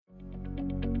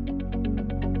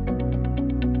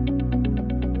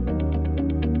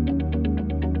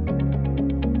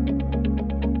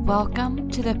Welcome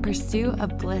to the Pursuit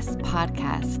of Bliss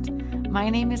podcast. My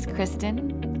name is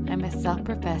Kristen. I'm a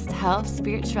self-professed health,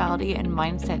 spirituality, and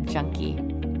mindset junkie.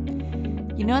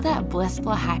 You know that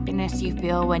blissful happiness you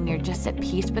feel when you're just at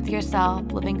peace with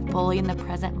yourself, living fully in the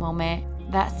present moment?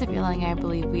 That's the feeling I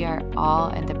believe we are all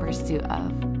in the pursuit of.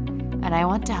 And I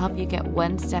want to help you get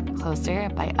one step closer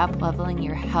by up-leveling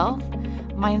your health,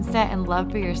 mindset, and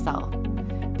love for yourself.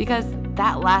 Because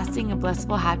that lasting and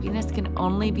blissful happiness can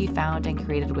only be found and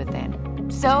created within.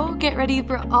 So get ready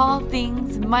for all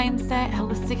things mindset,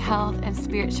 holistic health, and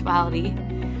spirituality.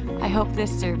 I hope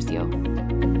this serves you.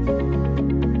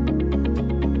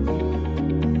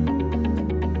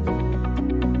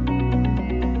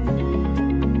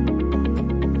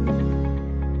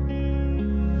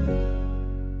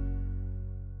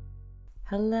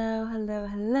 Hello.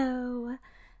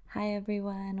 Hi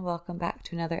everyone. Welcome back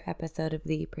to another episode of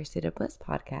the Pursuit of Bliss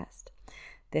podcast.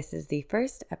 This is the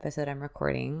first episode I'm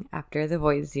recording after the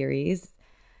Void series.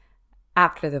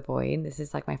 After the Void, this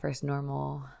is like my first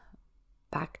normal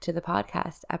back to the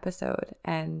podcast episode.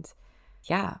 And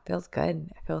yeah, it feels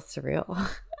good. It feels surreal.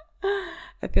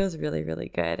 It feels really, really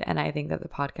good. And I think that the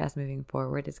podcast moving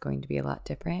forward is going to be a lot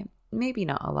different. Maybe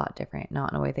not a lot different,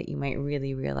 not in a way that you might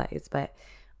really realize, but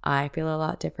I feel a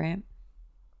lot different.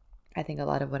 I think a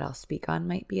lot of what I'll speak on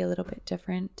might be a little bit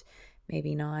different.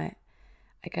 Maybe not.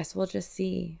 I guess we'll just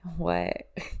see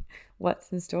what's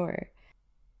in store.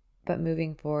 But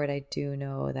moving forward, I do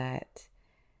know that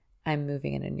I'm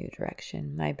moving in a new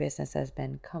direction. My business has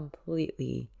been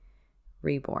completely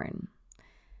reborn.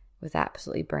 It was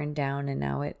absolutely burned down, and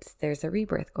now there's a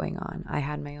rebirth going on. I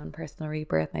had my own personal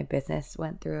rebirth. My business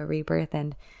went through a rebirth,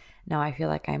 and now I feel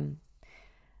like I'm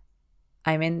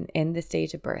in the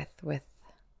stage of birth with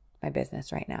my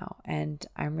business right now. And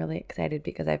I'm really excited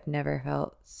because I've never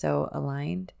felt so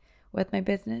aligned with my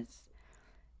business.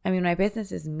 I mean, my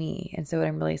business is me. And so what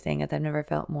I'm really saying is I've never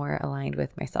felt more aligned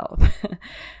with myself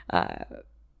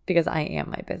because I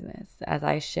am my business. As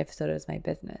I shift, so does my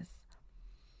business.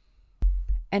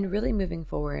 And really moving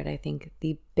forward, I think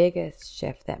the biggest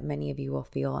shift that many of you will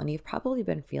feel, and you've probably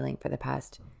been feeling for the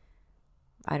past,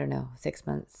 6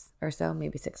 months or so,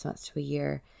 maybe 6 months to a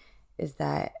year, is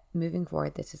that moving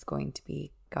forward, this is going to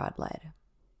be God-led.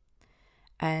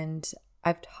 And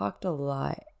I've talked a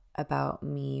lot about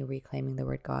me reclaiming the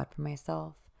word God for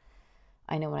myself.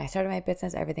 I know when I started my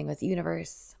business, everything was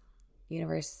universe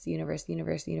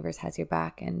has your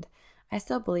back. And I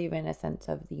still believe in a sense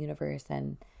of the universe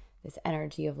and this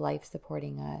energy of life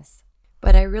supporting us.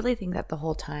 But I really think that the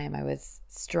whole time I was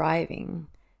striving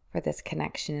for this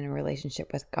connection and a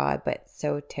relationship with God, but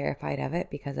so terrified of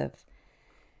it because of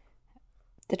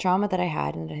the trauma that I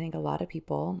had, and I think a lot of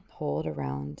people hold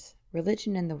around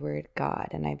religion and the word God.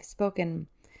 And I've spoken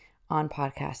on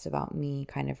podcasts about me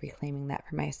kind of reclaiming that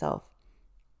for myself.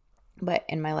 But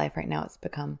in my life right now, it's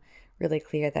become really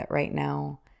clear that right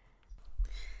now,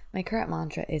 my current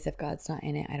mantra is, if God's not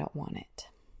in it, I don't want it.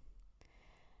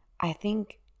 I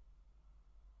think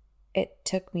it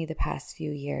took me the past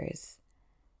few years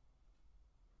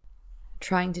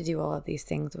trying to do all of these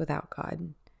things without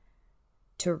God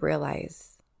to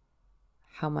realize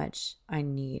how much I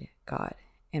need God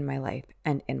in my life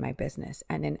and in my business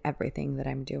and in everything that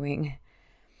I'm doing.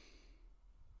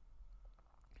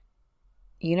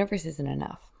 Universe isn't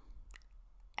enough.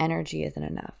 Energy isn't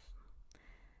enough.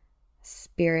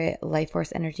 Spirit, life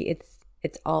force, energy,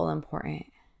 it's all important.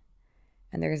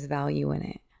 And there's value in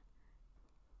it.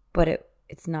 But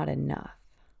it's not enough.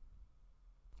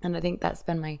 And I think that's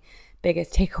been my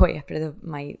biggest takeaway after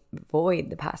my void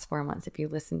the past 4 months. If you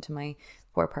listen to my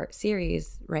 4-part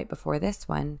series right before this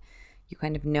one, you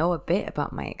kind of know a bit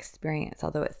about my experience,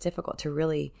 although it's difficult to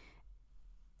really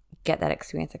get that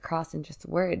experience across in just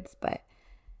words. But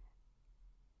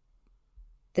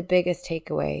the biggest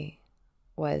takeaway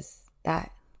was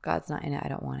that God's not in it, I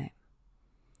don't want it.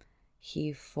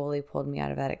 He fully pulled me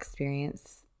out of that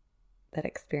experience. That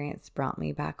experience brought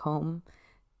me back home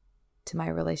to my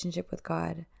relationship with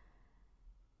God.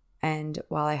 And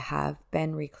while I have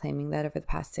been reclaiming that over the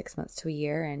past 6 months to a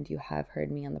year, and you have heard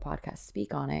me on the podcast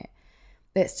speak on it,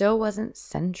 it still wasn't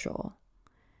central.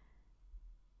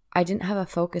 I didn't have a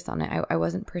focus on it. I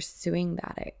wasn't pursuing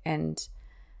that. And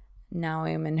now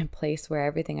I'm in a place where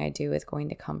everything I do is going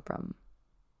to come from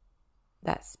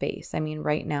that space. I mean,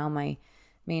 right now, my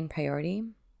main priority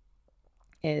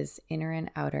is inner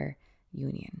and outer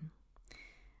union.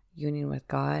 Union with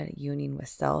God, union with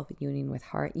self, union with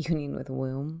heart, union with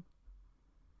womb.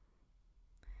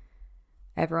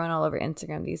 Everyone all over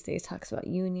Instagram these days talks about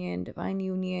union, divine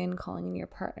union, calling in your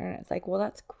partner. And it's like, well,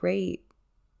 that's great.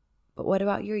 But what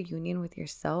about your union with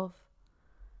yourself?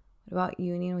 What about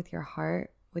union with your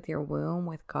heart, with your womb,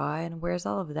 with God? Where's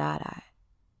all of that at?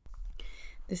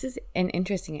 This is an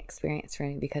interesting experience for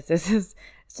me because it's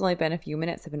only been a few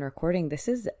minutes I've been recording.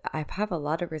 I have a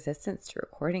lot of resistance to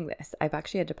recording this. I've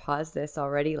actually had to pause this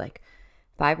already like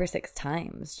 5 or 6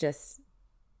 times just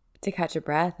to catch a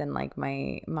breath, and like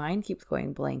my mind keeps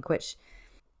going blank, which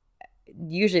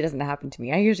usually doesn't happen to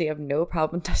me. I usually have no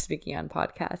problem speaking on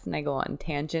podcasts, and I go on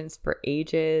tangents for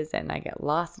ages and I get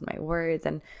lost in my words,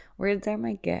 and words are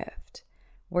my gift.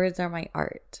 Words are my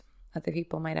art. Other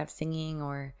people might have singing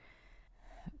or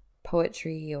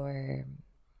poetry or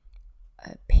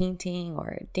painting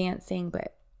or dancing,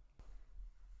 but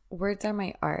words are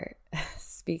my art.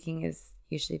 Speaking is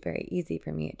usually very easy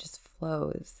for me. It just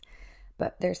flows.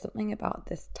 But there's something about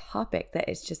this topic that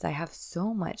it's just, I have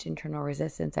so much internal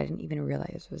resistance I didn't even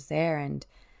realize was there. And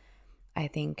I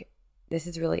think this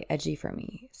is really edgy for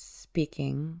me.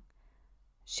 Speaking,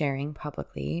 sharing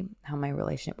publicly how my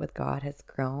relationship with God has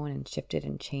grown and shifted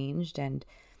and changed. And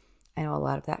I know a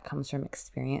lot of that comes from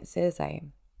experiences. I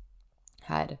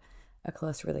had a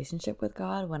close relationship with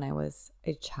God when I was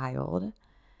a child.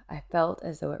 I felt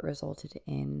as though it resulted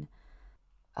in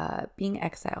being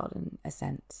exiled in a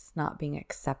sense, not being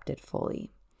accepted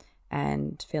fully,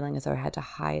 and feeling as though I had to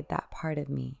hide that part of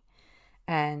me.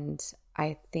 And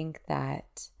I think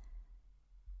that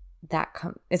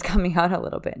is coming out a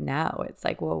little bit now. It's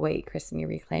like, well, wait, Kristen, you're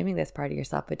reclaiming this part of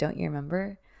yourself, but don't you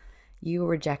remember? You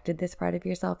rejected this part of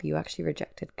yourself. You actually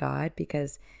rejected God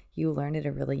because you learned at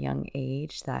a really young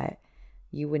age that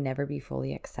you would never be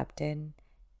fully accepted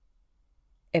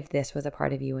if this was a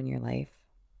part of you in your life.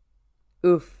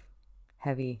 Oof,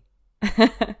 heavy.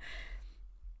 I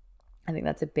think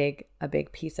that's a big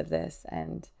piece of this.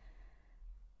 And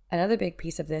another big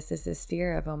piece of this is this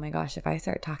fear of, oh my gosh, if I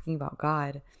start talking about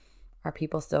God, are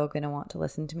people still going to want to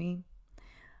listen to me?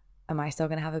 Am I still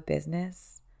going to have a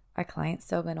business? Are clients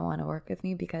still going to want to work with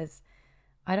me? Because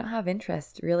I don't have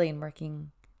interest really in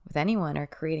working with anyone or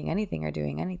creating anything or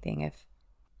doing anything if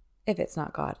it's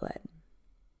not God-led.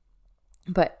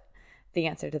 But the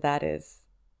answer to that is,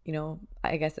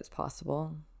 I guess it's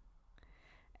possible.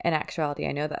 In actuality,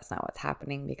 I know that's not what's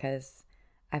happening because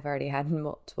I've already had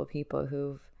multiple people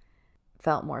who've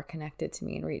felt more connected to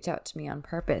me and reached out to me on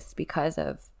purpose because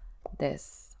of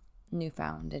this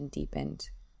newfound and deepened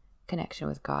connection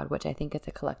with God, which I think is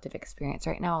a collective experience.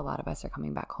 Right now, a lot of us are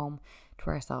coming back home to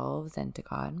ourselves and to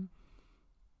God.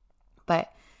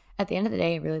 But at the end of the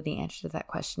day, really the answer to that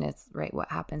question is, right,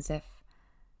 what happens if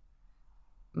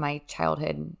my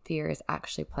childhood fears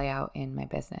actually play out in my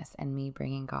business, and me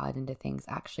bringing God into things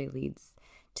actually leads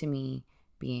to me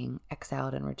being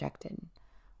exiled and rejected?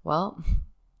 Well,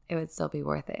 it would still be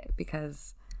worth it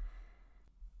because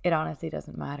it honestly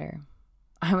doesn't matter.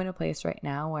 I'm in a place right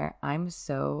now where I'm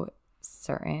so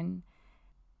certain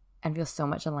and feel so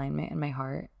much alignment in my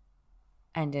heart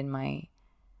and in my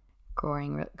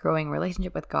growing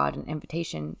relationship with God, an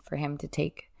invitation for Him to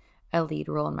take a lead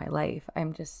role in my life. I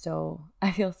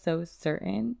feel so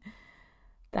certain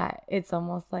that it's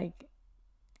almost like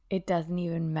it doesn't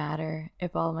even matter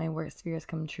if all my worst fears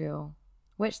come true,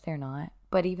 which they're not.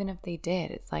 But even if they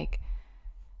did, it's like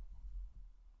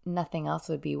nothing else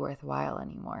would be worthwhile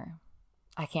anymore.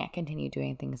 I can't continue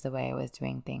doing things the way I was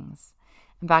doing things.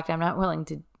 In fact, I'm not willing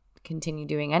to continue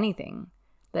doing anything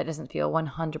that doesn't feel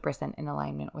 100% in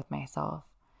alignment with myself,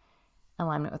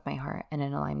 alignment with my heart, and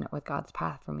in alignment with God's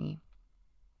path for me.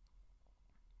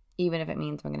 Even if it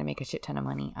means I'm going to make a shit ton of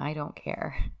money, I don't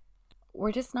care.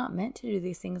 We're just not meant to do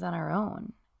these things on our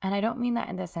own. And I don't mean that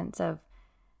in the sense of,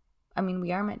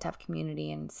 we are meant to have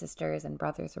community and sisters and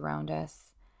brothers around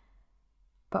us,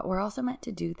 but we're also meant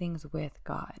to do things with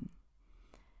God.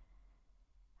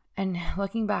 And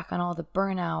looking back on all the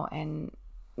burnout and,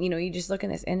 you just look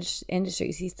in this industry,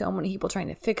 you see so many people trying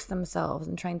to fix themselves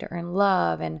and trying to earn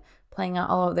love and playing out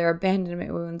all of their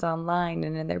abandonment wounds online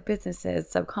and in their businesses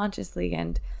subconsciously,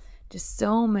 and just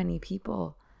so many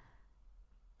people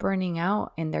burning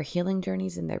out in their healing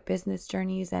journeys and their business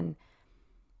journeys. And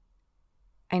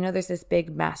I know there's this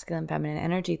big masculine, feminine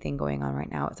energy thing going on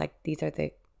right now. It's like these are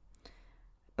the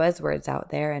buzzwords out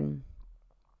there, and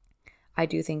I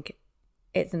do think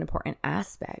it's an important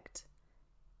aspect.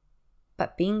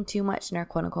 But being too much in our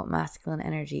quote-unquote masculine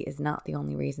energy is not the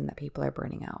only reason that people are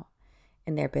burning out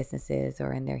in their businesses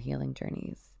or in their healing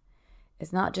journeys.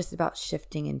 It's not just about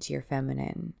shifting into your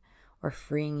feminine or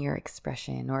freeing your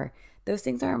expression, or those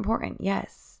things are important,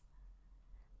 yes.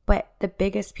 But the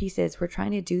biggest piece is we're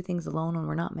trying to do things alone when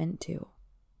we're not meant to.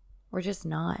 We're just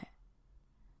not.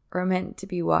 We're meant to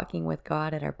be walking with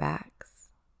God at our backs.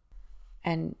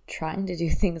 And trying to do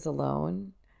things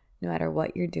alone no matter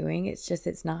what you're doing,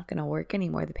 it's not going to work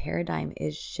anymore. The paradigm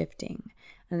is shifting.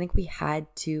 I think we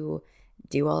had to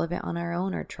do all of it on our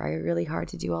own, or try really hard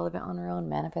to do all of it on our own,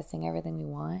 manifesting everything we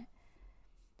want,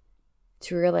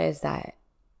 to realize that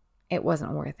it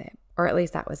wasn't worth it. Or at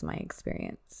least that was my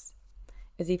experience.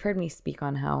 As you've heard me speak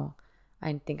on how,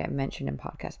 I think I mentioned in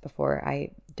podcasts before,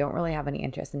 I don't really have any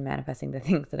interest in manifesting the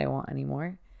things that I want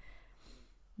anymore,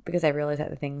 because I realize that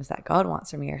the things that God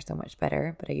wants for me are so much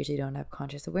better, but I usually don't have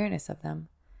conscious awareness of them.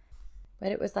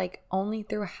 But it was like only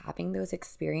through having those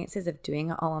experiences of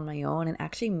doing it all on my own and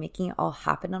actually making it all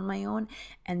happen on my own,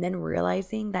 and then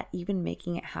realizing that even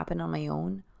making it happen on my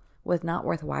own was not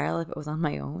worthwhile if it was on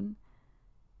my own,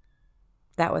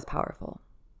 that was powerful.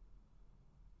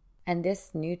 And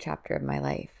this new chapter of my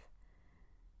life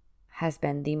has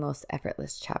been the most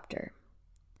effortless chapter.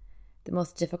 The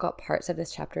most difficult parts of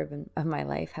this chapter of my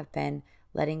life have been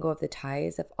letting go of the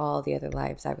ties of all the other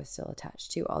lives I was still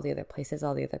attached to, all the other places,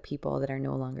 all the other people that are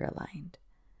no longer aligned.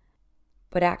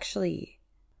 But actually,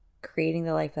 creating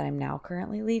the life that I'm now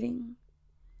currently leading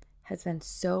has been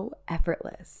so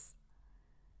effortless,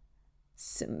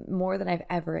 more than I've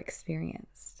ever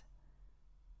experienced,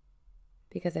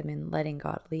 because I've been letting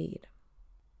God lead.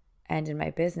 And in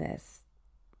my business,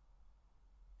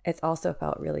 it's also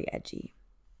felt really edgy,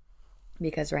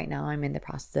 because right now I'm in the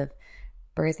process of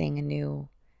birthing a new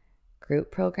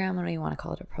group program. I don't even want to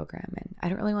call it a program. And I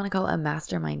don't really want to call it a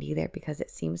mastermind either, because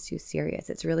it seems too serious.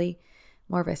 It's really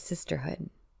more of a sisterhood,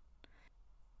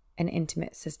 an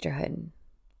intimate sisterhood,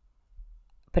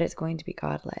 but it's going to be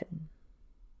God-led.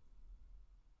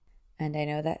 And I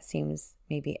know that seems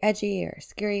maybe edgy or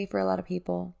scary for a lot of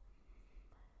people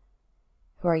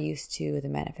who are used to the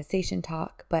manifestation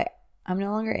talk, but I'm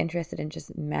no longer interested in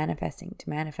just manifesting to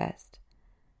manifest.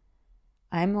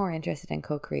 I'm more interested in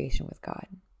co-creation with God.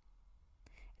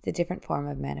 It's a different form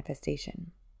of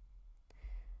manifestation.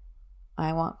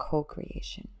 I want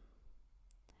co-creation.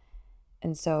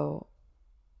 And so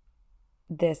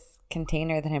this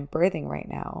container that I'm birthing right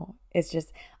now is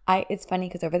just, it's funny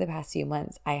because over the past few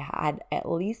months, I had at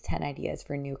least 10 ideas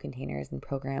for new containers and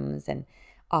programs and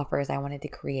offers I wanted to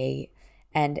create.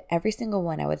 And every single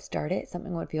one, I would start it,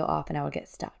 something would feel off, and I would get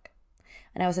stuck.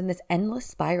 And I was in this endless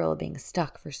spiral of being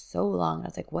stuck for so long. I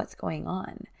was like, what's going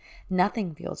on?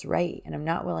 Nothing feels right. And I'm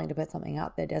not willing to put something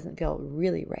out that doesn't feel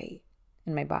really right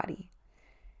in my body.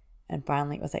 And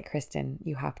finally, it was like, Kristen,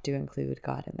 you have to include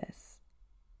God in this.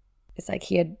 It's like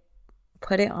he had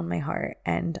put it on my heart,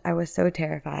 and I was so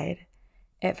terrified.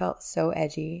 It felt so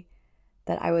edgy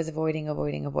that I was avoiding,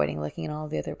 looking in all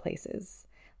the other places.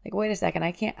 Like, wait a second,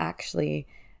 I can't actually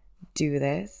do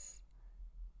this.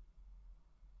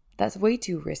 That's way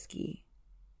too risky.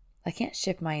 I can't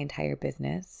shift my entire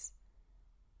business.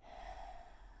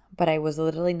 But I was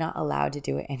literally not allowed to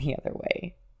do it any other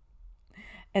way.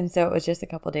 And so it was just a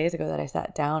couple of days ago that I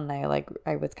sat down and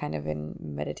I was kind of in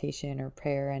meditation or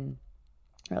prayer and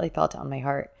really felt it on my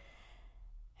heart.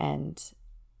 And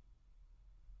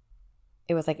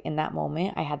it was like in that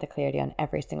moment, I had the clarity on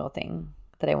every single thing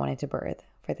that I wanted to birth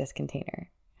for this container.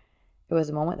 It was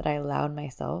a moment that I allowed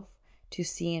myself to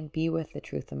see and be with the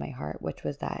truth of my heart, which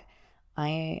was that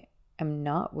I am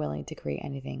not willing to create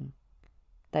anything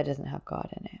that doesn't have God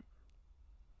in it.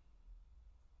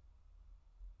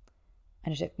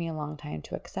 And it took me a long time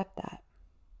to accept that.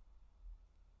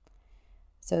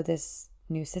 So this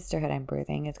new sisterhood I'm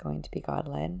birthing is going to be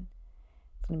God-led.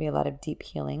 It's going to be a lot of deep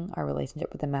healing, our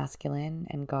relationship with the masculine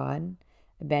and God,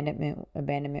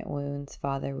 abandonment wounds,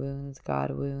 father wounds,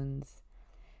 God wounds,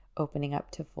 opening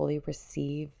up to fully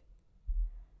receive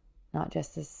not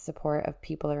just the support of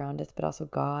people around us, but also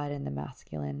God and the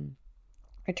masculine,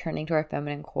 returning to our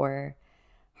feminine core,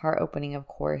 heart opening, of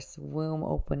course, womb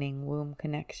opening, womb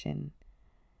connection,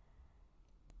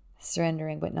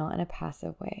 surrendering, but not in a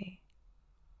passive way,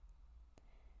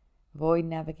 void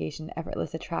navigation,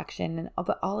 effortless attraction,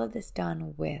 but all of this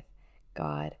done with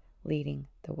God leading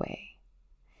the way,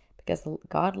 because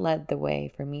God led the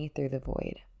way for me through the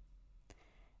void.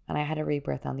 And I had a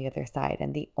rebirth on the other side.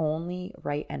 And the only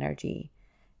right energy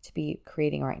to be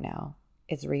creating right now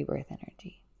is rebirth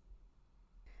energy.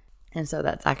 And so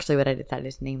that's actually what I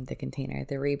decided to name the container,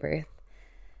 the rebirth,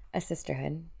 a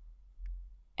sisterhood.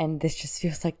 And this just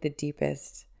feels like the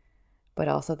deepest, but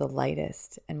also the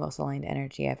lightest and most aligned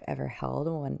energy I've ever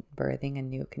held when birthing a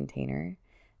new container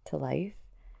to life.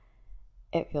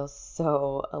 It feels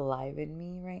so alive in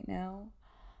me right now.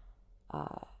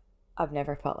 I've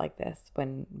never felt like this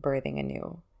when birthing a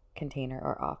new container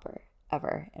or offer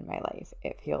ever in my life.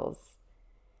 It feels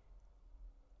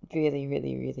really,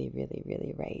 really, really, really,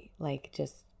 really right. Like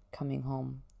just coming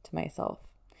home to myself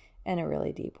in a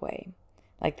really deep way.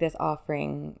 Like this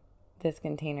offering, this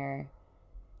container,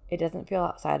 it doesn't feel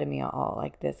outside of me at all.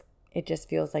 Like this, it just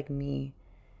feels like me.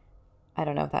 I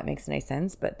don't know if that makes any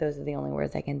sense, but those are the only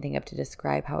words I can think of to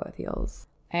describe how it feels.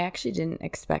 I actually didn't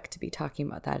expect to be talking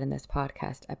about that in this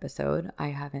podcast episode. I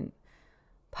haven't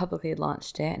publicly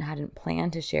launched it and hadn't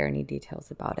planned to share any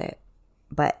details about it,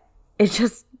 but it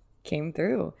just came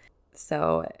through.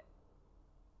 So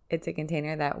it's a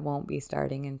container that won't be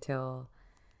starting until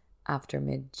after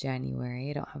mid-January.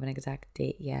 I don't have an exact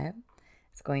date yet.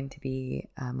 It's going to be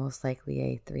most likely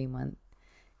a 3-month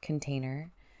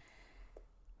container.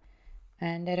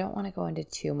 And I don't want to go into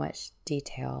too much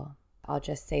detail. I'll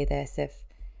just say this: if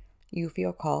you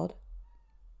feel called,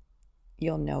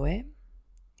 you'll know it.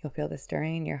 You'll feel the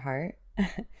stirring in your heart.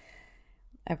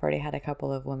 I've already had a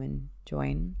couple of women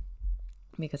join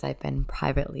because I've been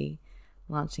privately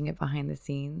launching it behind the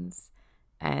scenes.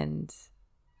 And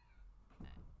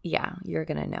yeah, you're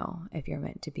going to know if you're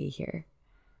meant to be here.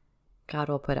 God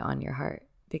will put it on your heart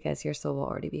because your soul will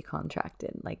already be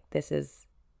contracted. Like, this is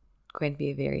going to be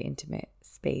a very intimate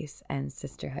space and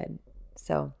sisterhood.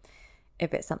 So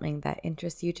if it's something that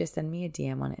interests you, just send me a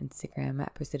DM on Instagram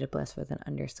at Pursuit of Bliss with an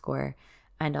 _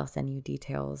 and I'll send you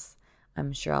details.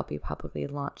 I'm sure I'll be publicly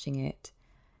launching it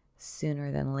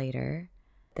sooner than later.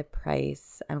 The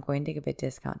price, I'm going to give a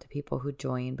discount to people who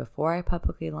join before I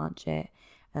publicly launch it,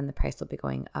 and the price will be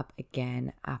going up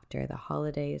again after the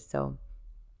holidays. So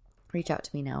reach out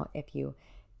to me now if you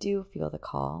do feel the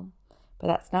call. But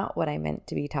that's not what I meant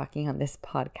to be talking on this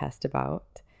podcast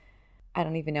about. I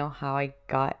don't even know how I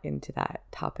got into that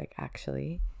topic,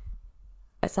 actually.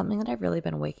 It's something that I've really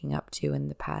been waking up to in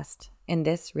the past, in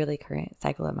this really current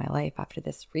cycle of my life, after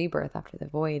this rebirth, after the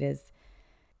void, is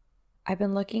I've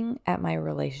been looking at my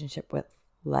relationship with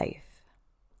life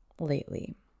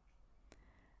lately.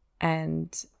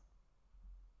 And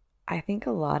I think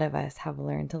a lot of us have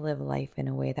learned to live life in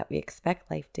a way that we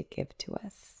expect life to give to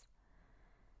us.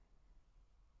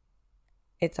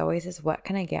 It's always this: what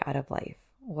can I get out of life?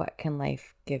 What can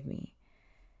life give me?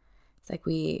 It's like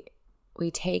we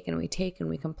take and we take and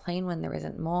we complain when there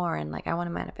isn't more. And like, I want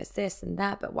to manifest this and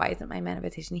that, but why isn't my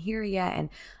manifestation here yet? And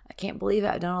I can't believe it.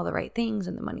 I've done all the right things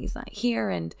and the money's not here.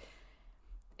 And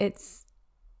it's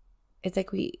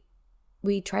like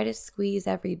we try to squeeze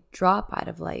every drop out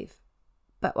of life.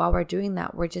 But while we're doing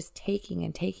that, we're just taking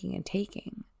and taking and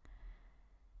taking.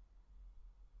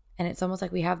 And it's almost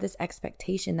like we have this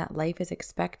expectation that life is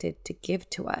expected to give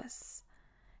to us.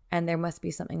 And there must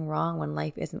be something wrong when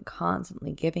life isn't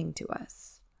constantly giving to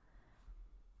us.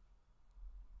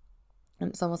 And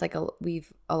it's almost like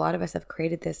a lot of us have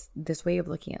created this way of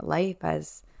looking at life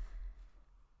as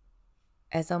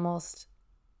almost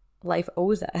life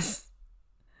owes us.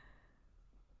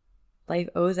 Life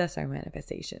owes us our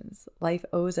manifestations. Life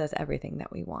owes us everything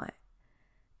that we want.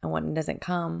 And when it doesn't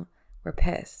come, we're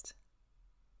pissed.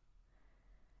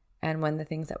 And when the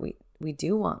things that we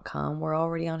do want come, we're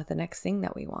already on to the next thing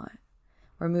that we want.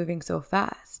 We're moving so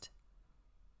fast.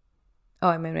 Oh,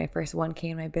 I made my first 1K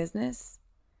in my business.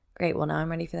 Great. Well, now I'm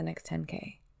ready for the next 10K.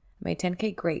 I made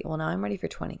 10K. Great. Well, now I'm ready for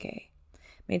 20K.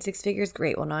 Made 6 figures.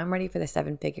 Great. Well, now I'm ready for the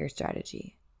 7-figure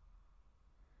strategy.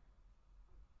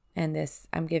 And this,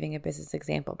 I'm giving a business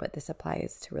example, but this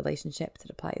applies to relationships.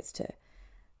 It applies to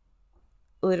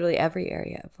literally every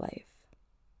area of life.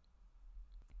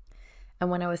 And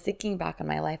when I was thinking back on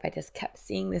my life, I just kept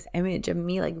seeing this image of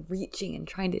me like reaching and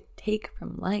trying to take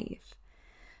from life.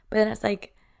 But then it's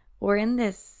like, we're in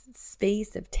this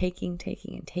space of taking,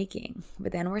 taking, and taking.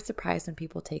 But then we're surprised when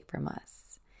people take from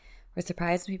us. We're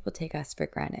surprised when people take us for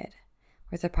granted.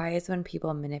 We're surprised when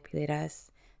people manipulate us.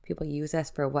 People use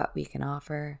us for what we can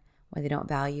offer, when they don't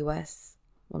value us,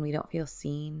 when we don't feel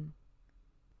seen.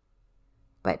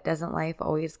 But doesn't life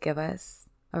always give us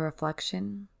a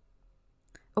reflection?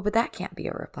 Oh, but that can't be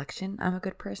a reflection. I'm a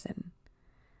good person.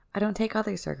 I don't take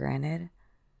others for granted.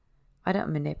 I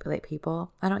don't manipulate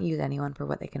people. I don't use anyone for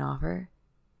what they can offer.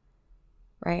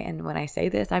 Right? And when I say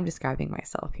this, I'm describing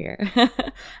myself here. I'm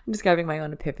describing my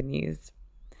own epiphanies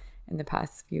in the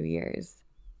past few years.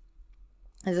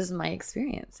 This is my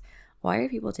experience. Why are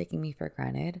people taking me for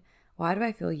granted? Why do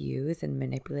I feel used and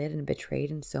manipulated and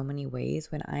betrayed in so many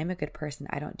ways when I'm a good person?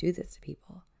 I don't do this to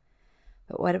people.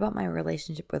 But what about my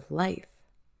relationship with life?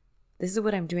 This is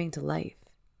what I'm doing to life.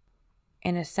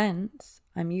 In a sense,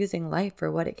 I'm using life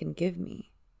for what it can give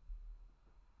me.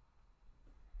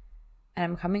 And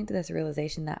I'm coming to this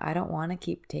realization that I don't want to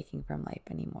keep taking from life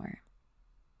anymore.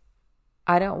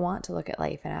 I don't want to look at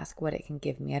life and ask what it can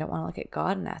give me. I don't want to look at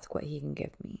God and ask what He can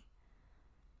give me.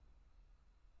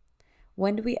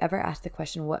 When do we ever ask the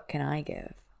question, what can I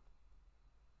give?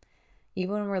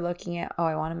 Even when we're looking at,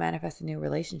 I want to manifest a new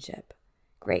relationship.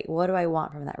 Great. What do I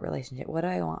want from that relationship? What do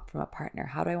I want from a partner?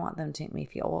 How do I want them to make me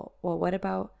feel? Well, what do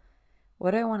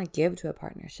I want to give to a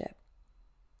partnership?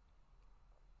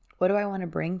 What do I want to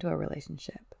bring to a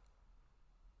relationship?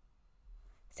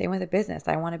 Same with a business.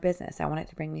 I want a business. I want it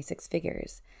to bring me 6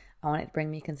 figures. I want it to bring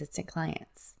me consistent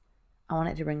clients. I want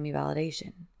it to bring me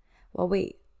validation. Well,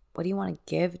 wait, what do you want to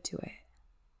give to it?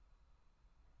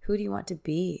 Who do you want to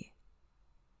be?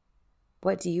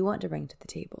 What do you want to bring to the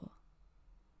table?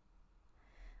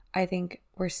 I think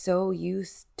we're so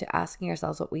used to asking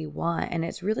ourselves what we want, and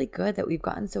it's really good that we've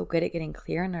gotten so good at getting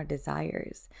clear on our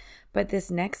desires. But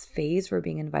this next phase we're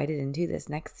being invited into, this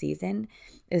next season,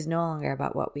 is no longer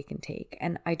about what we can take.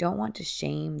 And I don't want to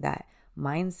shame that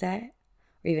mindset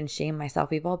or even shame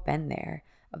myself. We've all been there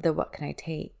of the what can I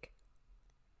take?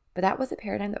 But that was a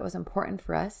paradigm that was important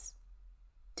for us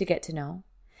to get to know,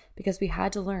 because we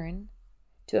had to learn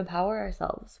to empower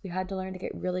ourselves. We had to learn to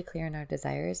get really clear on our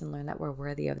desires and learn that we're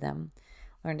worthy of them,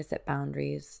 learn to set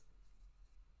boundaries,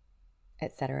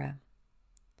 etc.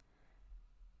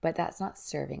 But that's not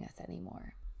serving us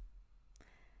anymore.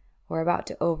 We're about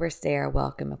to overstay our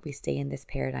welcome if we stay in this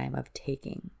paradigm of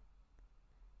taking.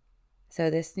 So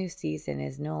this new season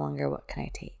is no longer what can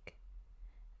I take?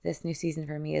 This new season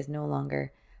for me is no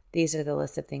longer these are the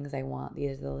list of things I want.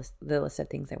 These are the list of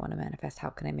things I want to manifest. How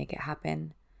can I make it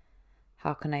happen?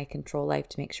 How can I control life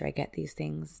to make sure I get these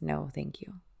things? No, thank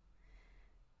you.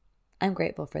 I'm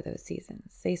grateful for those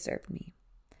seasons. They served me.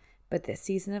 But this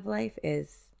season of life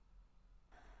is,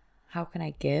 how can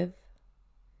I give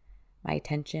my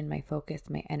attention, my focus,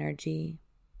 my energy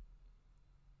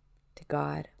to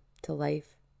God, to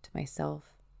life, to myself?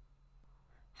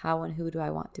 How and who do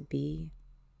I want to be?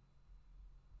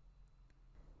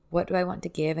 What do I want to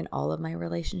give in all of my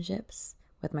relationships?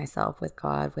 With myself, with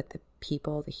God, with the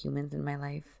people, the humans in my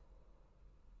life?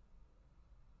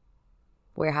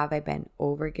 Where have I been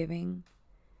overgiving?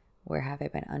 Where have I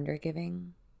been undergiving?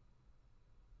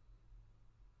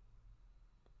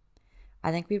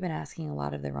 I think we've been asking a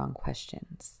lot of the wrong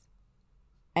questions.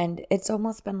 And it's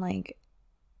almost been like,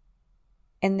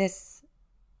 in this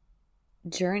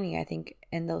journey, I think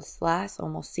in this last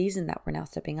almost season that we're now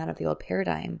stepping out of the old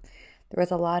paradigm, there was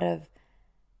a lot of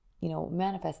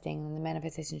manifesting, and the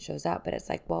manifestation shows up, but it's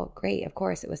like, well, great, of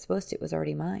course, it was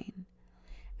already mine.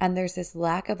 And there's this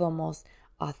lack of almost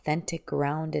authentic,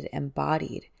 grounded,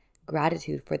 embodied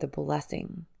gratitude for the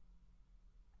blessing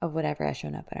of whatever has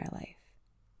shown up in our life.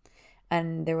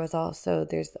 And there's a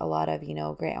lot of,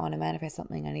 great, I want to manifest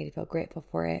something, I need to feel grateful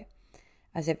for it,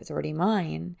 as if it's already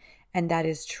mine. And that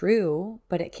is true,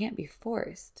 but it can't be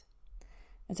forced.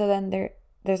 And so then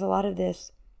there's a lot of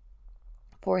this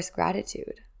forced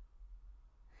gratitude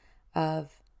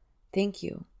of, thank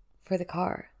you for the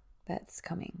car that's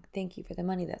coming. Thank you for the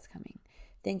money that's coming.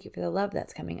 Thank you for the love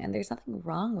that's coming. And there's nothing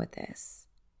wrong with this.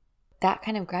 That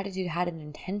kind of gratitude had an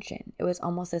intention. It was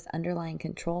almost this underlying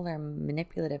control or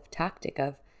manipulative tactic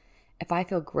of, if I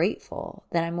feel grateful,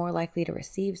 then I'm more likely to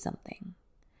receive something.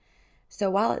 So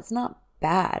while it's not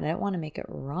bad, I don't want to make it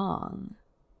wrong,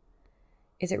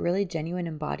 is it really genuine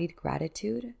embodied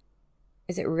gratitude?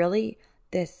 Is it really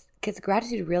this? Because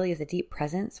gratitude really is a deep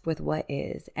presence with what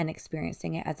is and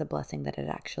experiencing it as a blessing that it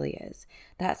actually is.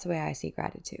 That's the way I see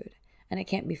gratitude, and it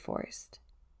can't be forced.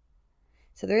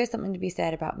 So there is something to be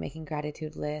said about making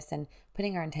gratitude lists and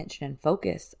putting our intention and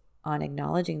focus on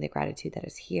acknowledging the gratitude that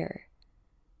is here.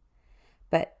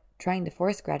 But trying to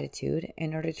force gratitude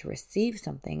in order to receive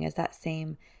something is that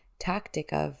same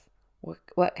tactic of,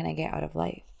 what can I get out of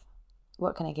life?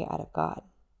 What can I get out of God?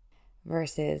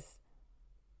 Versus,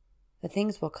 the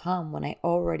things will come when I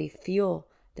already feel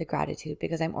the gratitude,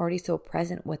 because I'm already so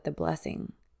present with the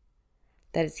blessing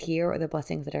that is here, or the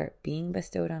blessings that are being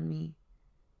bestowed on me.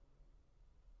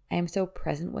 I am so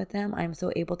present with them. I am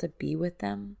so able to be with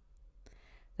them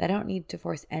that I don't need to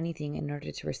force anything in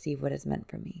order to receive what is meant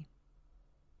for me.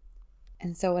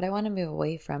 And so what I want to move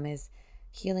away from is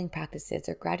healing practices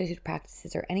or gratitude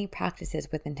practices or any practices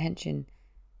with intention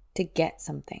to get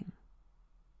something.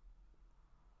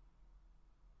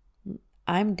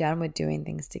 I'm done with doing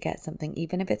things to get something,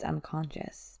 even if it's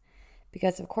unconscious.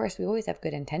 Because of course, we always have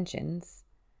good intentions.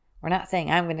 We're not saying,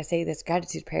 I'm going to say this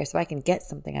gratitude prayer so I can get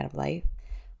something out of life.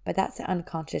 But that's an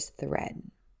unconscious thread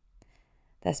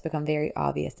that's become very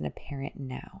obvious and apparent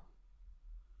now.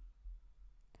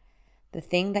 The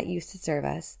thing that used to serve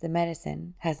us, the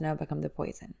medicine, has now become the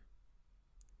poison.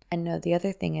 And no, the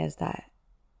other thing is that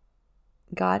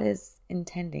God is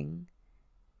intending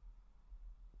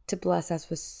to bless us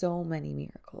with so many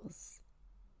miracles.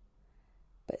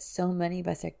 But so many of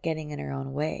us are getting in our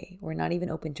own way. We're not even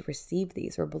open to receive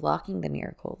these. We're blocking the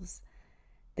miracles,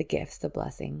 the gifts, the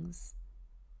blessings,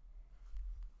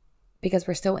 because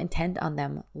we're so intent on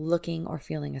them looking or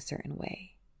feeling a certain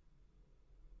way.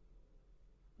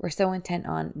 We're so intent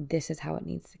on this is how it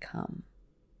needs to come.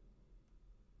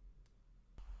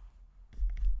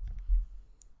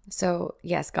 So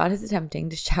yes, God is attempting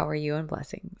to shower you in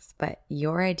blessings, but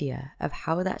your idea of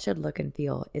how that should look and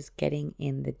feel is getting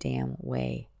in the damn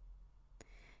way.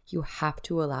 You have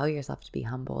to allow yourself to be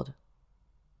humbled.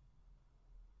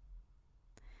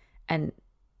 And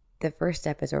the first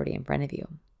step is already in front of you.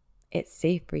 It's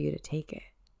safe for you to take it.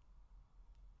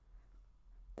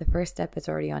 The first step is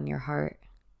already on your heart.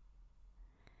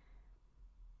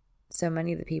 So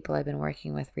many of the people I've been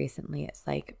working with recently, it's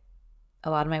like a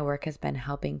lot of my work has been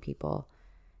helping people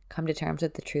come to terms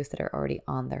with the truths that are already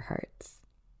on their hearts.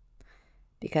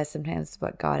 Because sometimes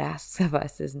what God asks of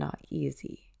us is not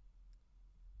easy,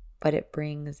 but it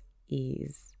brings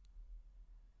ease.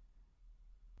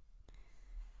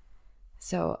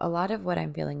 So a lot of what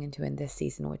I'm feeling into in this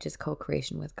season, which is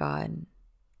co-creation with God,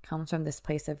 comes from this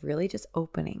place of really just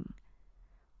opening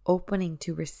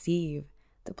to receive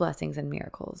the blessings and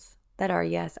miracles that are,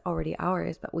 yes, already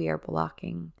ours, but we are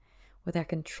blocking with our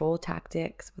control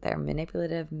tactics, with our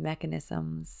manipulative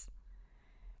mechanisms,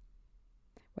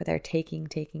 with our taking.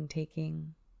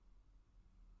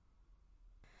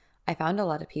 I found a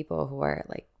lot of people who are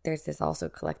like, there's this also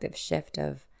collective shift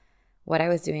of what I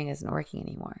was doing isn't working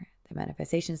anymore. The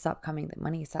manifestation stopped coming, the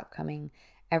money stopped coming,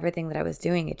 everything that I was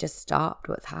doing, it just stopped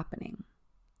what's happening.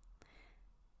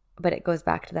 But it goes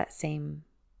back to that same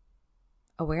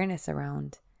awareness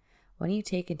around when you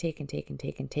take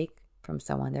from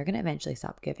someone, they're going to eventually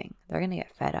stop giving. They're going to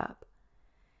get fed up.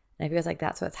 And it feels like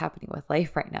that's what's happening with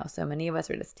life right now. So many of us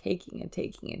are just taking.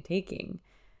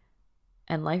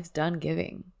 And life's done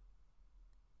giving.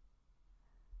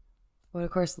 Well, of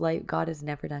course, God is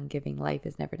never done giving. Life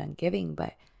is never done giving.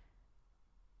 But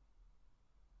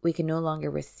we can no longer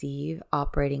receive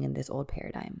operating in this old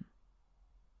paradigm.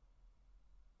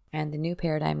 And the new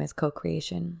paradigm is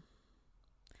co-creation.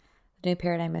 The new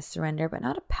paradigm is surrender, but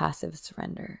not a passive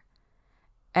surrender.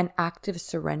 An active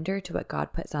surrender to what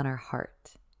God puts on our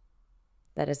heart.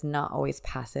 That is not always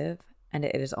passive, and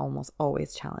it is almost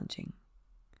always challenging.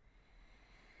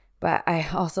 But I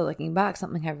also, looking back,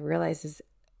 something I've realized is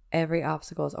every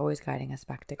obstacle is always guiding us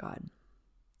back to God.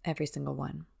 Every single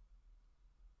one.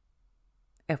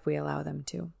 If we allow them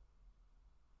to.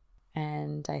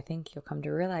 And I think you'll come to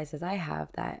realize, as I have,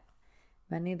 that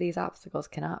many of these obstacles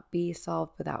cannot be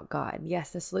solved without God.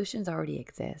 Yes, the solutions already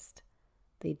exist.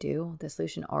 They do. The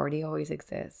solution already always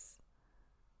exists.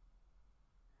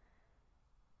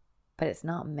 But it's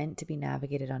not meant to be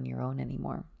navigated on your own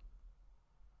anymore.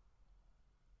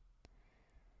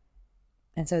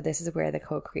 And so this is where the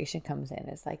co-creation comes in.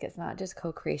 It's like, it's not just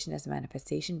co-creation as a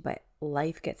manifestation, but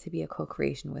life gets to be a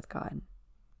co-creation with God.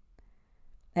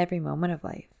 Every moment of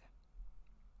life.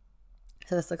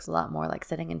 So this looks a lot more like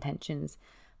setting intentions,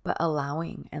 but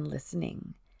allowing and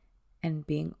listening and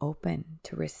being open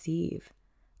to receive,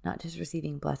 not just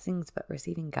receiving blessings, but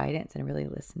receiving guidance and really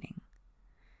listening.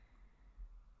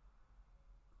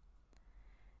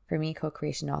 For me,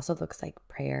 co-creation also looks like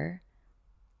prayer.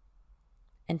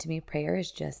 And to me, prayer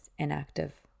is just an act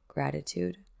of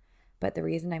gratitude. But the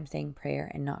reason I'm saying prayer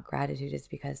and not gratitude is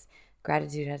because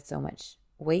gratitude has so much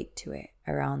weight to it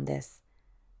around this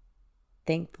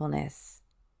thankfulness,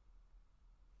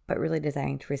 but really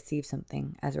desiring to receive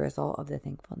something as a result of the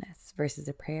thankfulness, versus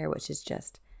a prayer, which is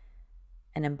just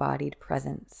an embodied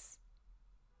presence,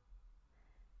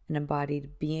 an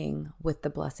embodied being with the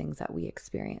blessings that we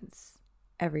experience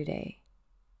every day,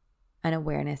 an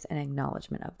awareness and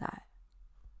acknowledgement of that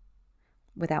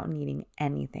without needing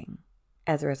anything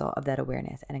as a result of that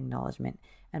awareness and acknowledgement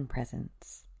and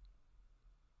presence.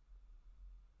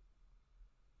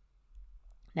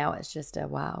 Now it's just a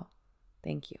wow,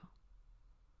 thank you.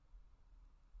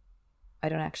 I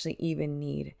don't actually even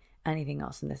need anything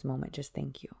else in this moment, just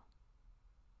thank you.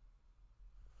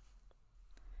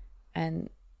 And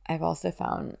I've also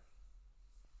found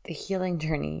the healing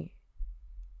journey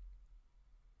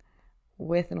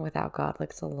with and without God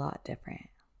looks a lot different.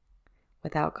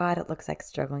 Without God, it looks like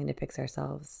struggling to fix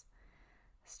ourselves,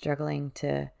 struggling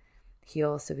to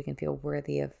heal so we can feel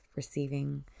worthy of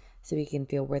receiving, so we can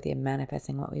feel worthy of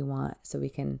manifesting what we want, so we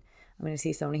can, I'm going to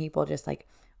see so many people just like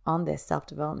on this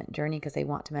self-development journey because they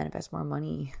want to manifest more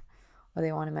money, or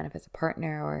they want to manifest a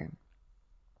partner, or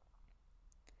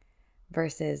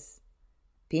versus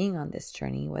being on this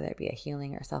journey, whether it be a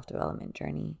healing or self-development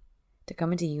journey, to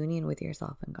come into union with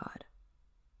yourself and God.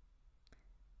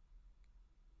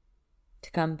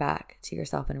 to come back to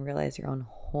yourself and realize your own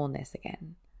wholeness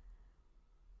again.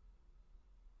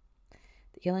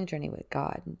 The healing journey with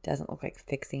God doesn't look like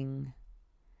fixing.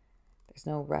 There's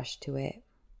no rush to it.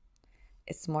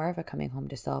 It's more of a coming home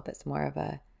to self. It's more of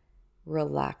a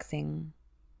relaxing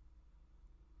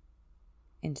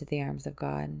into the arms of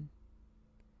God.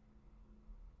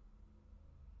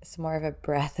 It's more of a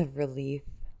breath of relief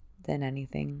than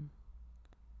anything.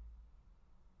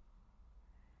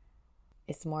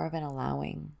 It's more of an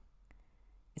allowing.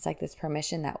 It's like this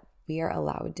permission that we are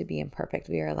allowed to be imperfect.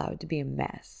 We are allowed to be a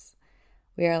mess.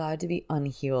 We are allowed to be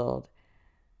unhealed.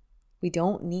 We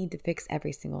don't need to fix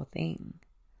every single thing.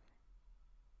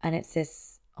 And it's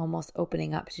this almost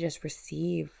opening up to just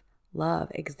receive love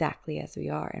exactly as we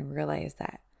are and realize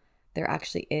that there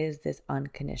actually is this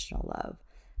unconditional love,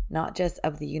 not just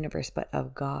of the universe, but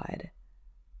of God.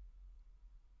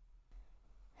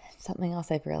 Something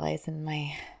else I've realized in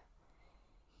my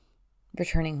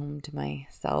returning home to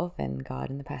myself and God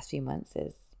in the past few months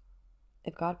is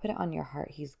if God put it on your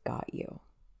heart, He's got you.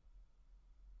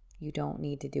 You don't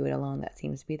need to do it alone. That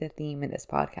seems to be the theme in this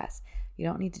podcast. You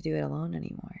don't need to do it alone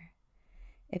anymore.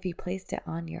 If He placed it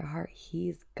on your heart,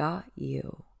 He's got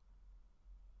you.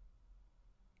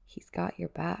 He's got your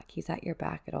back. He's at your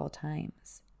back at all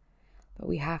times. But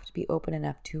we have to be open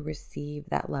enough to receive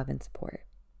that love and support.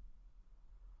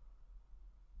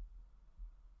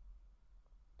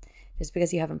 Just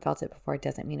because you haven't felt it before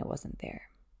doesn't mean it wasn't there.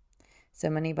 So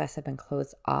many of us have been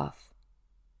closed off,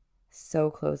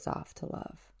 so closed off to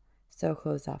love, so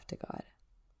closed off to God.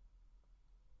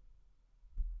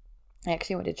 I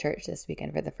actually went to church this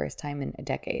weekend for the first time in a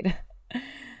decade.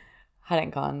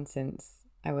 Hadn't gone since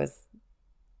I was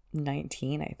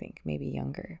 19, I think, maybe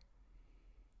younger.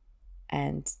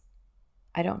 And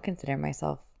I don't consider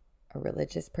myself a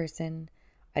religious person.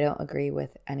 I don't agree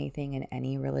with anything in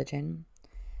any religion.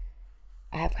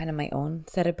 I have kind of my own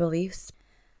set of beliefs.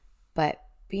 But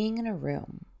being in a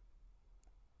room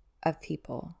of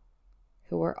people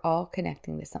who are all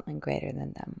connecting to something greater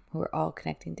than them, who are all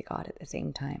connecting to God at the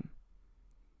same time,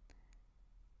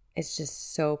 it's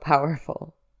just so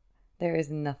powerful. There is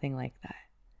nothing like that.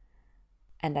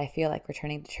 And I feel like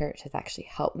returning to church has actually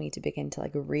helped me to begin to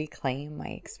reclaim my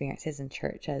experiences in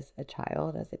church as a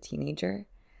child, as a teenager,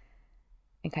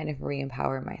 and kind of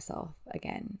re-empower myself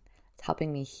again. It's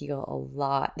helping me heal a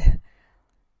lot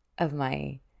of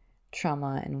my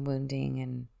trauma and wounding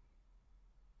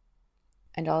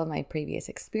and all of my previous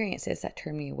experiences that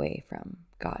turned me away from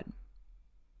God.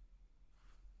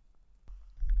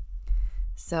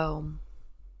 So,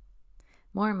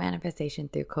 more manifestation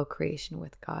through co-creation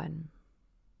with God.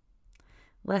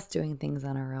 Less doing things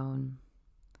on our own.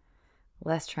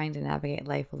 Less trying to navigate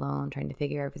life alone, trying to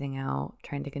figure everything out,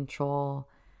 trying to control.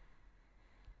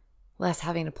 Less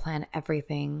having to plan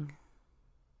everything.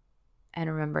 And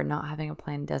remember, not having a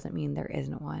plan doesn't mean there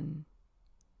isn't one.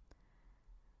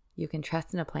 You can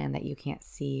trust in a plan that you can't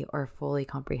see or fully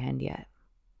comprehend yet.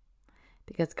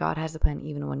 Because God has a plan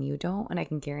even when you don't, and I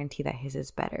can guarantee that His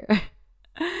is better.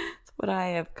 It's what I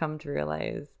have come to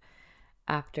realize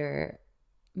after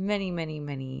many, many,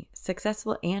 many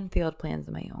successful and failed plans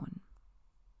of my own.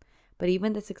 But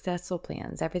even the successful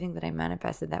plans, everything that I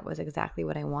manifested that was exactly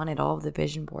what I wanted, all of the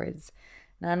vision boards,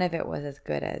 none of it was as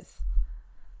good as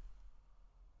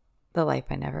the life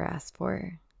I never asked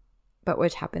for, but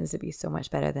which happens to be so much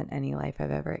better than any life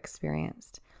I've ever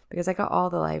experienced, because I got all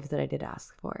the lives that I did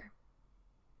ask for.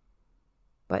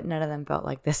 But none of them felt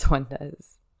like this one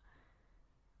does.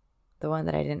 The one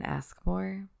that I didn't ask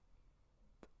for,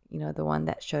 the one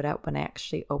that showed up when I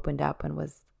actually opened up and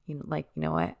was, you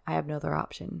know what? I have no other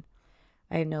option.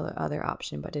 I have no other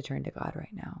option but to turn to God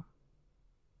right now.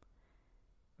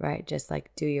 Right? Just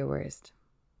do your worst.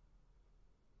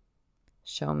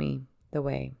 Show me the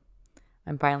way.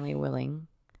 I'm finally willing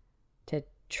to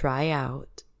try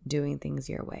out doing things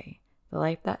your way. The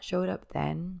life that showed up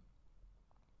then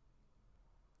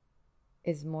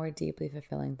is more deeply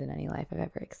fulfilling than any life I've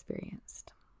ever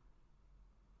experienced.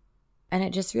 And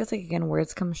it just feels like, again,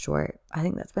 words come short. I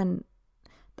think that's been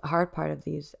the hard part of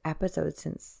these episodes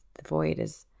since the void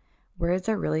is words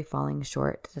are really falling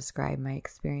short to describe my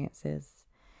experiences.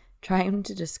 Trying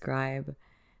to describe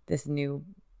this new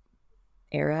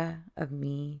era of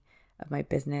me, of my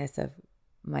business, of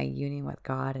my union with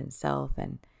God and self,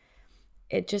 and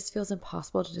it just feels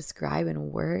impossible to describe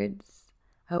in words.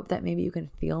 I hope that maybe you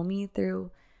can feel me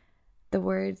through the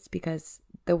words, because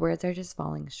the words are just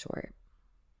falling short.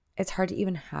 It's hard to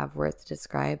even have words to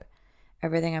describe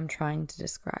everything I'm trying to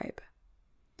describe.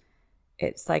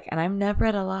 It's and I'm never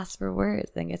at a loss for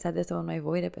words. I think I said this on my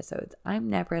void episodes. I'm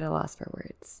never at a loss for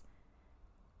words.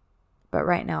 But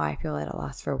right now I feel at a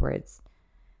loss for words.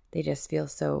 They just feel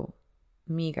so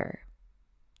meager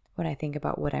when I think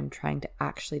about what I'm trying to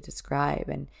actually describe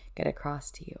and get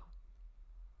across to you.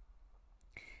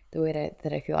 The way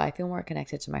that I feel more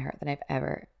connected to my heart than I've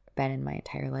ever been in my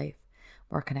entire life.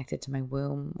 More connected to my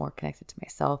womb, more connected to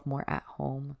myself, more at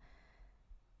home.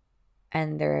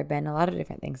 And there have been a lot of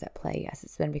different things at play. Yes,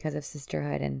 it's been because of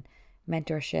sisterhood and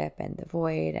mentorship and the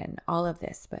void and all of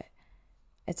this, but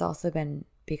it's also been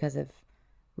because of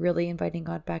really inviting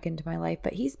God back into my life.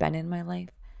 But he's been in my life.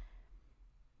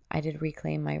 I did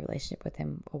reclaim my relationship with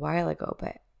him a while ago,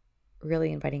 but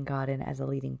really inviting God in as a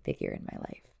leading figure in my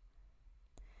life.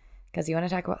 Because you want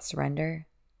to talk about surrender?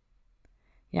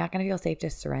 You're not going to feel safe to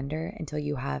surrender until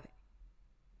you have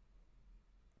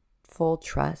full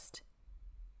trust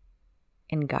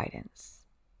and guidance.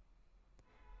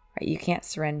 Right? You can't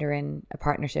surrender in a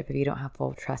partnership if you don't have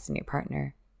full trust in your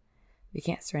partner. We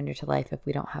can't surrender to life if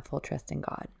we don't have full trust in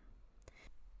God.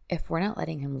 If we're not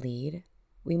letting him lead,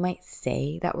 we might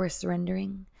say that we're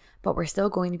surrendering, but we're still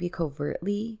going to be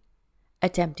covertly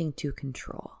attempting to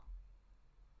control.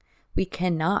 We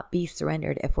cannot be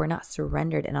surrendered if we're not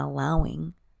surrendered and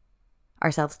allowing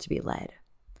ourselves to be led.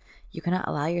 You cannot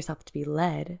allow yourself to be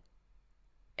led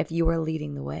if you are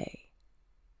leading the way.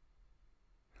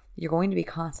 You're going to be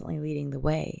constantly leading the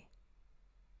way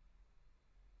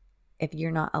if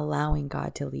you're not allowing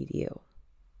God to lead you.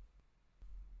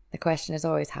 The question is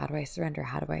always, how do I surrender?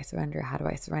 How do I surrender? How do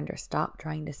I surrender? Stop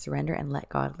trying to surrender and let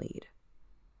God lead.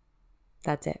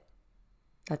 That's it.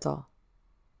 That's all.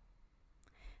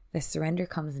 The surrender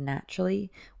comes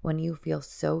naturally when you feel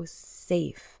so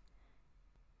safe.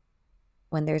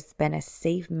 When there's been a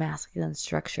safe masculine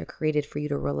structure created for you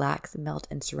to relax, melt,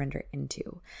 and surrender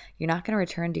into. You're not going to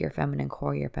return to your feminine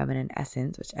core, your feminine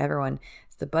essence, which everyone,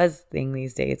 it's the buzz thing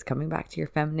these days, coming back to your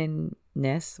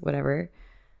feminineness, whatever.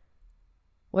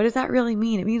 What does that really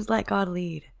mean? It means let God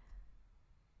lead.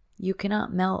 You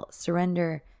cannot melt,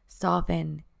 surrender,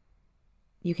 soften.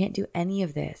 You can't do any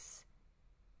of this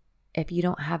if you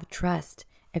don't have trust,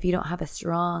 if you don't have a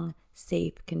strong,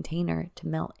 safe container to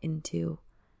melt into.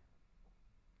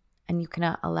 And you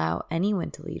cannot allow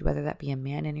anyone to lead, whether that be a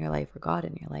man in your life or God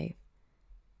in your life,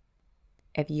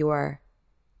 if you are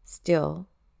still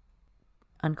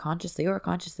unconsciously or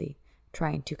consciously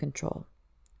trying to control.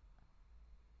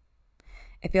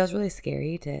 It feels really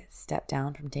scary to step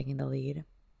down from taking the lead.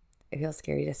 It feels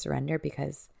scary to surrender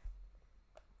because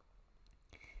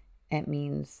it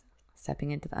means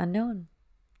stepping into the unknown.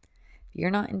 If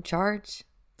you're not in charge,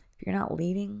 if you're not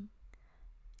leading,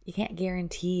 you can't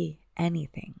guarantee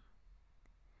anything.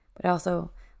 But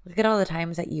also, look at all the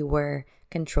times that you were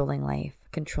controlling life,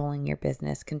 controlling your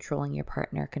business, controlling your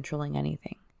partner, controlling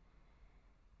anything.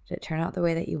 Did it turn out the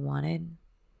way that you wanted?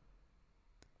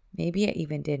 Maybe it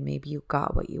even did. Maybe you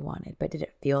got what you wanted, but did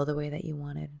it feel the way that you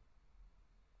wanted?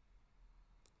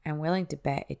 I'm willing to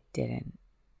bet it didn't.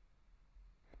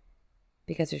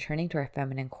 Because returning to our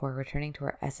feminine core, returning to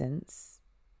our essence,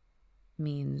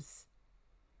 means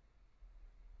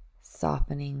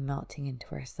softening, melting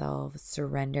into ourselves,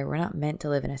 surrender. We're not meant to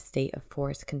live in a state of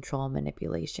force, control,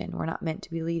 manipulation. We're not meant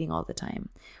to be leading all the time.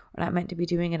 We're not meant to be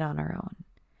doing it on our own.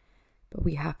 But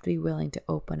we have to be willing to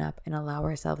open up and allow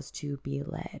ourselves to be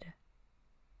led.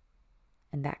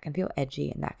 And that can feel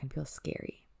edgy and that can feel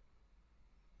scary.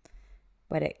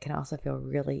 But it can also feel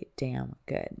really damn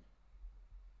good.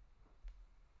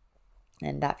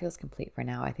 And that feels complete for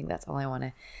now. I think that's all I want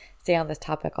to say on this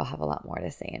topic. I'll have a lot more to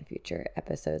say in future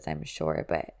episodes, I'm sure.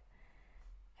 But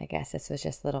I guess this was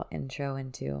just a little intro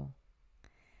into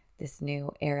this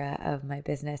new era of my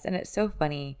business. And it's so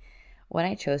funny. When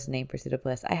I chose the name Pursuit of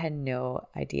Bliss, I had no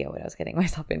idea what I was getting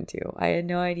myself into. I had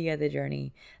no idea the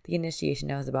journey, the initiation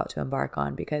I was about to embark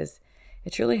on, because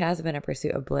it truly has been a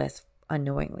pursuit of bliss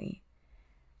unknowingly.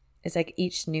 It's like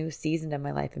each new season of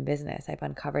my life and business, I've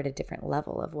uncovered a different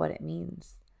level of what it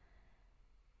means.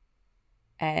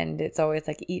 And it's always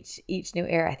like each new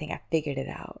era, I think I figured it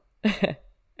out.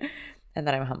 And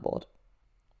then I'm humbled.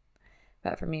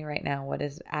 But for me right now, what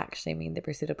does actually mean the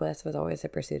pursuit of bliss was always the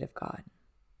pursuit of God.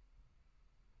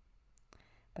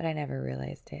 But I never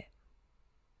realized it.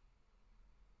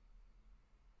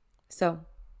 So,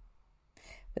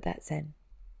 with that said,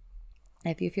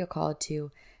 if you feel called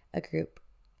to a group,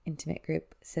 intimate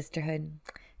group, sisterhood,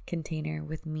 container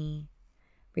with me,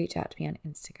 reach out to me on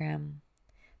Instagram.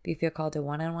 If you feel called to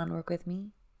one-on-one work with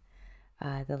me,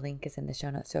 the link is in the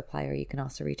show notes to apply, or you can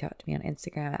also reach out to me on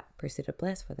Instagram at Pursuit of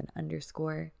Bliss with an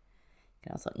underscore. You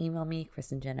can also email me,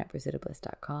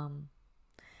 KristenJen@pursuitofbliss.com.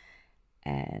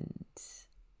 And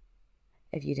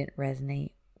if you didn't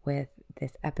resonate with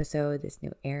this episode, this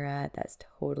new era, that's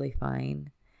totally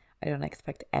fine. I don't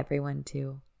expect everyone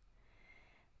to.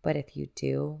 But if you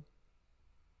do,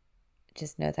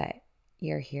 just know that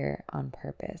you're here on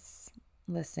purpose,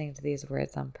 listening to these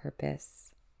words on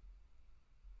purpose.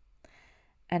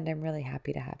 And I'm really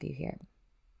happy to have you here.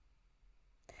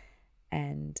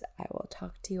 And I will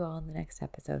talk to you all in the next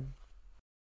episode.